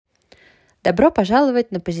Добро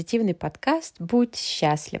пожаловать на позитивный подкаст «Будь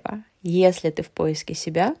счастлива». Если ты в поиске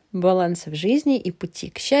себя, баланса в жизни и пути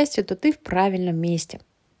к счастью, то ты в правильном месте.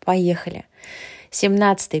 Поехали!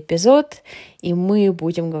 17-й эпизод, и мы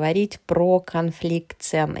будем говорить про конфликт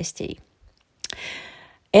ценностей.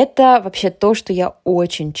 Это вообще то, что я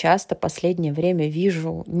очень часто в последнее время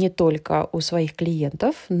вижу не только у своих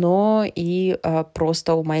клиентов, но и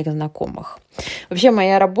просто у моих знакомых. Вообще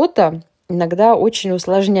моя работа иногда очень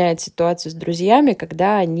усложняет ситуацию с друзьями,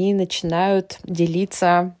 когда они начинают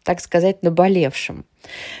делиться, так сказать, наболевшим.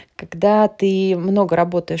 Когда ты много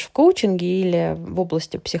работаешь в коучинге или в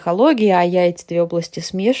области психологии, а я эти две области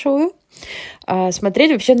смешиваю,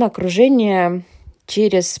 смотреть вообще на окружение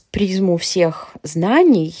через призму всех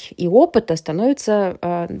знаний и опыта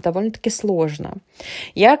становится довольно-таки сложно.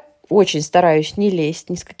 Я очень стараюсь не лезть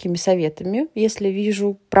ни с какими советами, если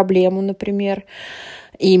вижу проблему, например.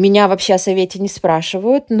 И меня вообще о совете не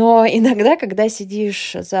спрашивают, но иногда, когда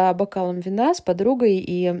сидишь за бокалом вина с подругой,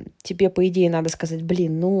 и тебе, по идее, надо сказать,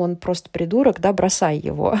 он просто придурок, да, бросай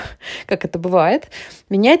его, как это бывает,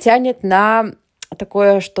 меня тянет на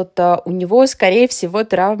такое что-то, у него, скорее всего,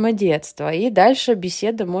 травма детства, и дальше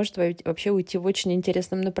беседа может вообще уйти в очень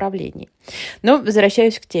интересном направлении. Но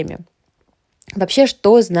возвращаюсь к теме. Вообще,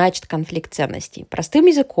 что значит конфликт ценностей? Простым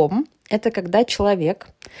языком это когда человек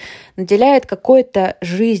наделяет какое-то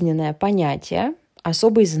жизненное понятие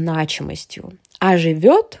особой значимостью, а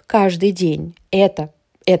живет каждый день это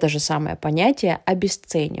же самое понятие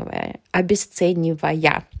обесценивая.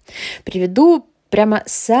 Приведу прямо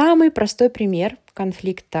самый простой пример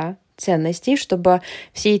конфликта ценностей, чтобы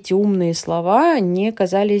все эти умные слова не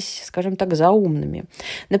казались, скажем так, заумными.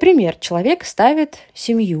 Например, человек ставит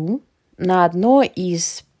семью на одно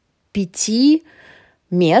из 5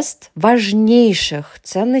 мест важнейших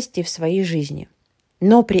ценностей в своей жизни,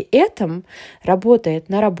 но при этом работает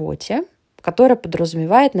на работе, которая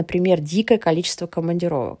подразумевает, например, дикое количество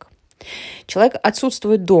командировок. Человек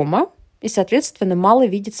отсутствует дома и, соответственно, мало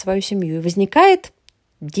видит свою семью. И возникает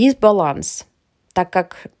дисбаланс, так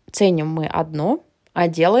как ценим мы одно, а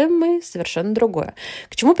делаем мы совершенно другое.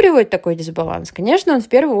 К чему приводит такой дисбаланс? Конечно, он в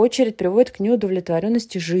первую очередь приводит к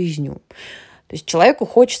неудовлетворенности жизнью. То есть человеку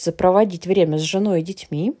хочется проводить время с женой и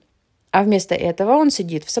детьми, а вместо этого он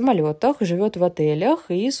сидит в самолетах, живет в отелях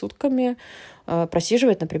и сутками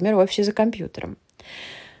просиживает, например, в офисе за компьютером.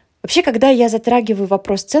 Вообще, когда я затрагиваю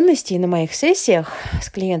вопрос ценностей на моих сессиях с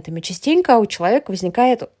клиентами, частенько у человека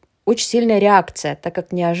возникает очень сильная реакция, так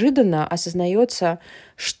как неожиданно осознается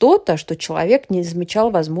что-то, что человек не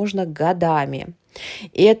замечал, возможно, годами.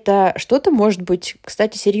 И это что-то может быть,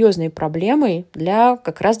 кстати, серьезной проблемой для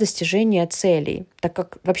как раз достижения целей, так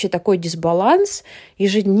как вообще такой дисбаланс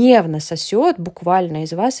ежедневно сосет буквально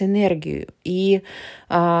из вас энергию и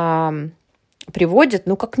приводит,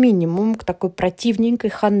 как минимум, к такой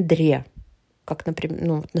противненькой хандре. Как,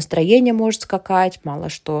 например, настроение может скакать, мало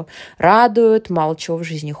что радует, мало чего в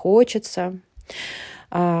жизни хочется.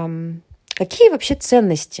 Какие вообще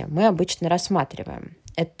ценности мы обычно рассматриваем?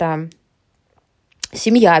 Это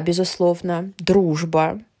семья, безусловно,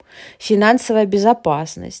 дружба, финансовая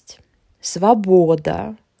безопасность,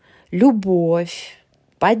 свобода, любовь,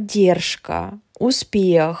 поддержка,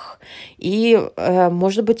 успех и,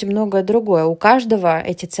 может быть, и многое другое. У каждого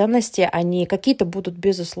эти ценности, они какие-то будут,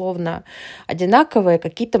 безусловно, одинаковые,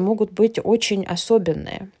 какие-то могут быть очень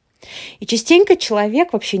особенные. И частенько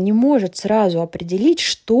человек вообще не может сразу определить,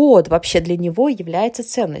 что вообще для него является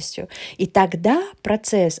ценностью. И тогда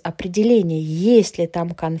процесс определения, есть ли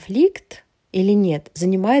там конфликт или нет,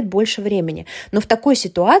 занимает больше времени. Но в такой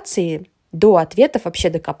ситуации до ответов вообще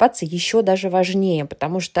докопаться еще даже важнее,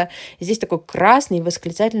 потому что здесь такой красный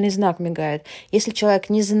восклицательный знак мигает. Если человек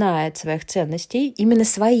не знает своих ценностей, именно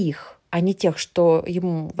своих, а не тех, что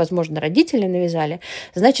ему, возможно, родители навязали,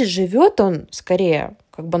 значит, живет он скорее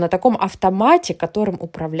на таком автомате, которым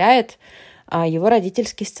управляет его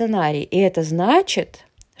родительский сценарий. И это значит,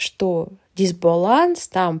 что дисбаланс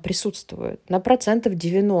там присутствует на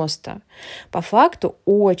 90%. По факту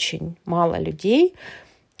очень мало людей,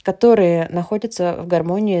 которые находятся в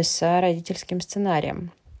гармонии с родительским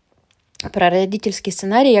сценарием. Про родительский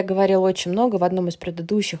сценарий я говорила очень много в одном из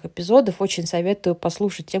предыдущих эпизодов. Очень советую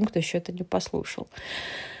послушать тем, кто еще это не послушал.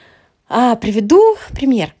 Приведу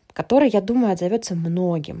пример, который, я думаю, отзовется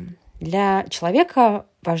многим. Для человека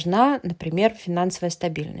важна, например, финансовая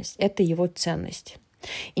стабильность. Это его ценность.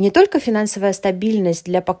 И не только финансовая стабильность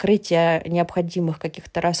для покрытия необходимых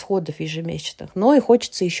каких-то расходов ежемесячных, но и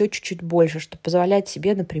хочется еще чуть-чуть больше, чтобы позволять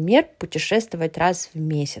себе, например, путешествовать раз в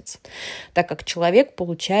месяц, так как человек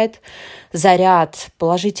получает заряд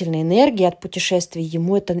положительной энергии от путешествий,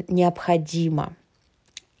 ему это необходимо.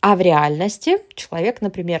 А в реальности человек,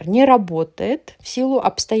 например, не работает в силу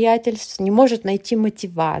обстоятельств, не может найти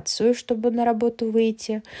мотивацию, чтобы на работу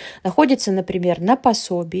выйти, находится, например, на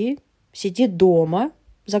пособии, сидит дома,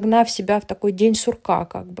 загнав себя в такой день сурка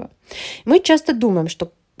как бы. Мы часто думаем,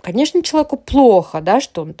 что, конечно, человеку плохо, да,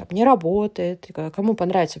 что он там не работает, кому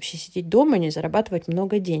понравится вообще сидеть дома и не зарабатывать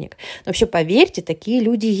много денег. Но вообще, поверьте, такие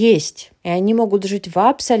люди есть. И они могут жить в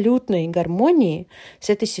абсолютной гармонии с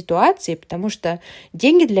этой ситуацией, потому что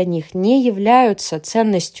деньги для них не являются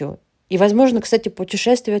ценностью. И, возможно, кстати,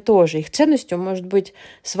 путешествия тоже. Их ценностью может быть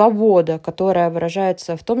свобода, которая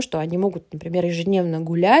выражается в том, что они могут, например, ежедневно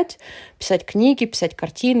гулять, писать книги, писать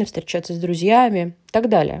картины, встречаться с друзьями и так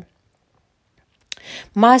далее.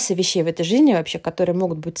 Масса вещей в этой жизни вообще, которые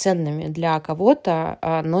могут быть ценными для кого-то,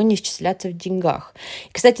 но не исчисляться в деньгах.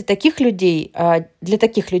 И, кстати, для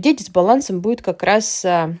таких людей дисбалансом будет как раз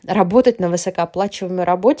работать на высокооплачиваемой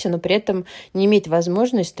работе, но при этом не иметь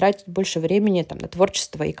возможность тратить больше времени на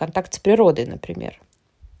творчество и контакт с природой, например.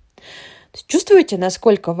 То есть чувствуете,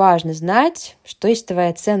 насколько важно знать, что есть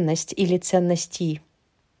твоя ценность или ценности?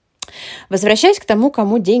 Возвращаясь к тому,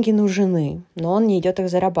 кому деньги нужны, но он не идет их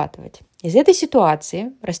зарабатывать. Из этой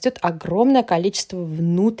ситуации растет огромное количество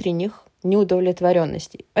внутренних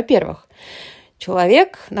неудовлетворенностей. Во-первых,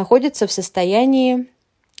 человек находится в состоянии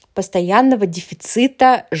постоянного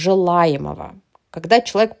дефицита желаемого. Когда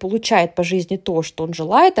человек получает по жизни то, что он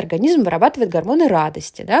желает, организм вырабатывает гормоны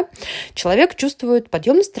радости. Да? Человек чувствует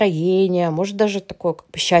подъем настроения, может даже такое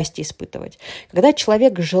счастье испытывать. Когда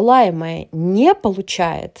человек желаемое не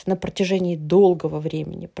получает на протяжении долгого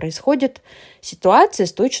времени, происходит ситуация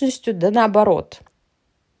с точностью да наоборот.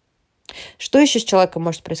 Что еще с человеком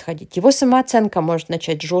может происходить? Его самооценка может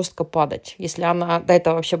начать жестко падать, если она до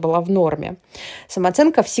этого вообще была в норме.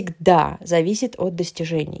 Самооценка всегда зависит от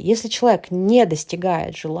достижений. Если человек не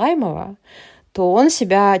достигает желаемого, то он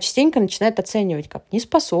себя частенько начинает оценивать как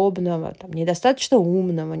неспособного, недостаточно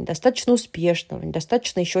умного, недостаточно успешного,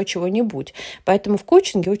 недостаточно еще чего-нибудь. Поэтому в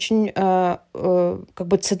коучинге очень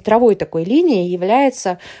центровой такой линией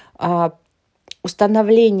является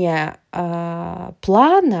установление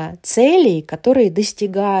плана, целей, которые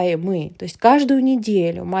достигаемы. То есть каждую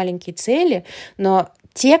неделю маленькие цели, но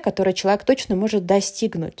те, которые человек точно может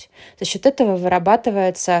достигнуть. За счет этого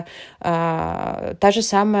вырабатывается та же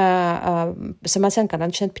самая самооценка, она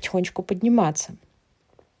начинает потихонечку подниматься.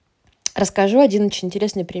 Расскажу один очень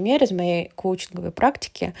интересный пример из моей коучинговой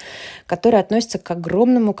практики, который относится к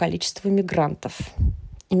огромному количеству мигрантов.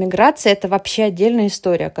 Иммиграция – это вообще отдельная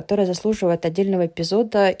история, которая заслуживает отдельного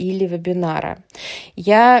эпизода или вебинара.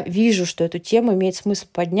 Я вижу, что эту тему имеет смысл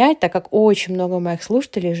поднять, так как очень много моих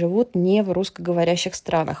слушателей живут не в русскоговорящих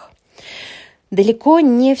странах. Далеко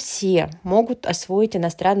не все могут освоить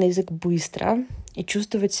иностранный язык быстро и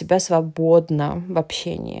чувствовать себя свободно в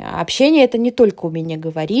общении. А общение – это не только умение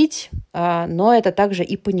говорить, но это также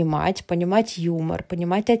и понимать юмор,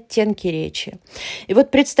 понимать оттенки речи. И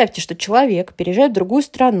вот представьте, что человек переезжает в другую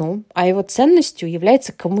страну, а его ценностью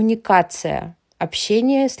является коммуникация,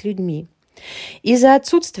 общение с людьми. Из-за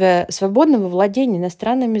отсутствия свободного владения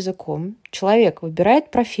иностранным языком человек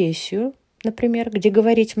выбирает профессию, например, где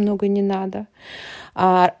говорить много не надо,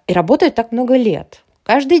 и работает так много лет.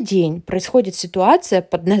 Каждый день происходит ситуация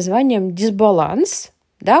под названием дисбаланс.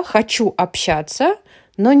 Да? Хочу общаться,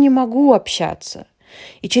 но не могу общаться.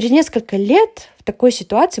 И через несколько лет в такой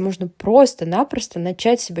ситуации можно просто-напросто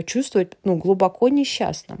начать себя чувствовать глубоко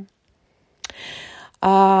несчастным.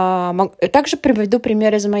 Также приведу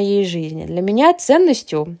пример из моей жизни. Для меня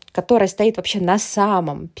ценностью, которая стоит вообще на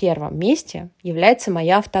самом первом месте, является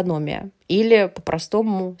моя автономия или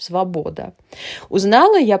по-простому свобода.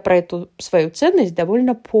 Узнала я про эту свою ценность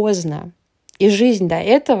довольно поздно. И жизнь до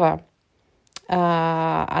этого,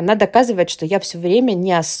 она доказывает, что я все время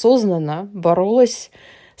неосознанно боролась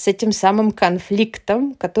с этим самым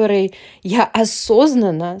конфликтом, который я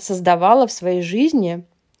осознанно создавала в своей жизни,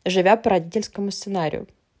 живя по родительскому сценарию.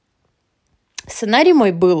 Сценарий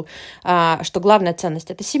мой был, что главная ценность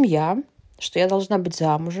 – это семья, что я должна быть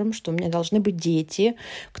замужем, что у меня должны быть дети.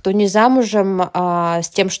 Кто не замужем, с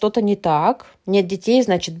тем что-то не так. Нет детей,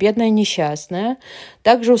 значит, бедная, несчастная.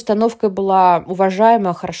 Также установкой была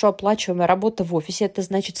уважаемая, хорошо оплачиваемая работа в офисе. Это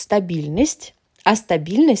значит стабильность. А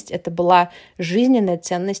стабильность – это была жизненная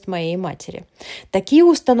ценность моей матери. Такие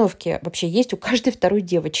установки вообще есть у каждой второй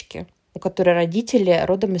девочки, у которой родители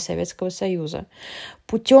родом из Советского Союза.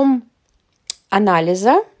 Путем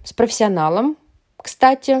анализа с профессионалом,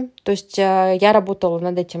 кстати, то есть я работала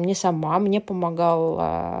над этим не сама, мне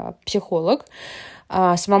помогал психолог.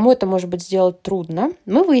 Самому это, может быть, сделать трудно.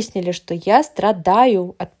 Мы выяснили, что я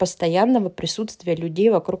страдаю от постоянного присутствия людей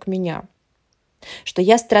вокруг меня. что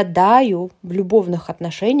я страдаю в любовных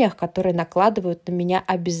отношениях, которые накладывают на меня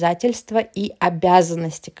обязательства и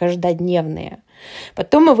обязанности каждодневные.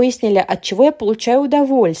 Потом мы выяснили, от чего я получаю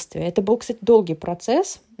удовольствие. Это был, кстати, долгий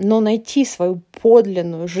процесс, но найти свою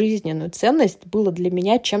подлинную жизненную ценность было для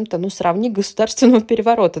меня чем-то, сравни государственного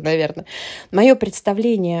переворота, наверное. Мое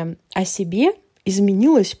представление о себе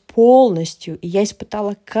изменилось полностью, и я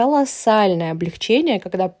испытала колоссальное облегчение,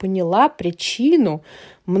 когда поняла причину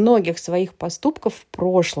многих своих поступков в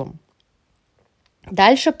прошлом.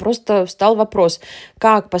 Дальше просто встал вопрос,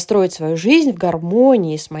 как построить свою жизнь в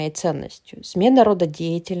гармонии с моей ценностью. Смена рода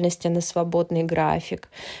деятельности на свободный график,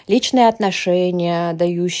 личные отношения,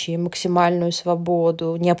 дающие максимальную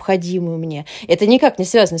свободу, необходимую мне. Это никак не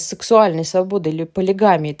связано с сексуальной свободой или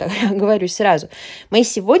полигамией, так я говорю сразу. Мои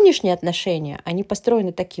сегодняшние отношения, они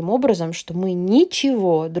построены таким образом, что мы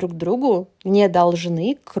ничего друг другу не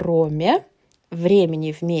должны, кроме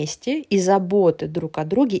времени вместе и заботы друг о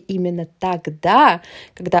друге именно тогда,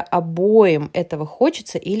 когда обоим этого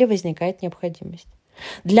хочется или возникает необходимость.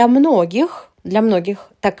 Для многих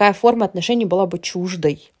такая форма отношений была бы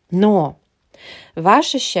чуждой. Но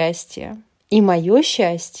ваше счастье и мое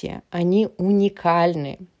счастье, они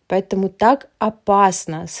уникальны. Поэтому так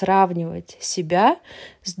опасно сравнивать себя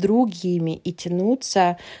с другими и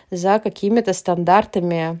тянуться за какими-то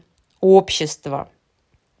стандартами общества.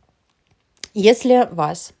 Если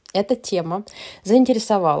вас эта тема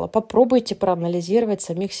заинтересовала, попробуйте проанализировать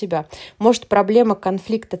самих себя. Может, проблема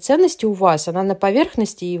конфликта ценностей у вас, она на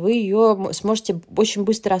поверхности, и вы ее сможете очень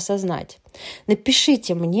быстро осознать.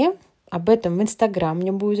 Напишите мне об этом в Инстаграм,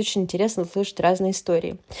 мне будет очень интересно услышать разные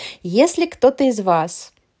истории. Если кто-то из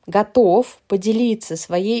вас готов поделиться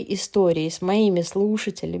своей историей с моими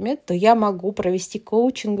слушателями, то я могу провести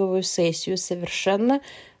коучинговую сессию совершенно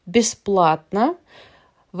бесплатно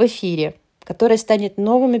в эфире, которая станет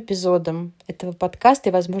новым эпизодом этого подкаста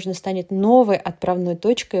и, возможно, станет новой отправной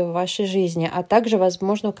точкой в вашей жизни, а также,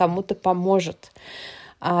 возможно, кому-то поможет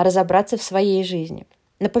разобраться в своей жизни.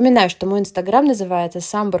 Напоминаю, что мой Инстаграм называется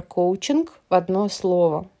 «Самбер-коучинг» в одно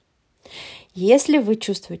слово. Если вы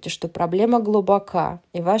чувствуете, что проблема глубока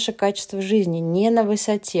и ваше качество жизни не на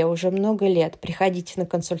высоте уже много лет, приходите на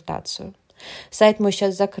консультацию. Сайт мой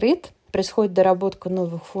сейчас закрыт. Происходит доработка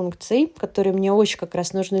новых функций, которые мне очень как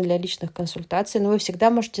раз нужны для личных консультаций, но вы всегда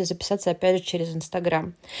можете записаться опять же через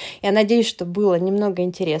Инстаграм. Я надеюсь, что было немного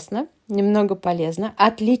интересно, немного полезно.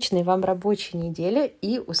 Отличной вам рабочей недели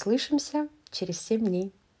и услышимся через 7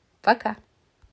 дней. Пока!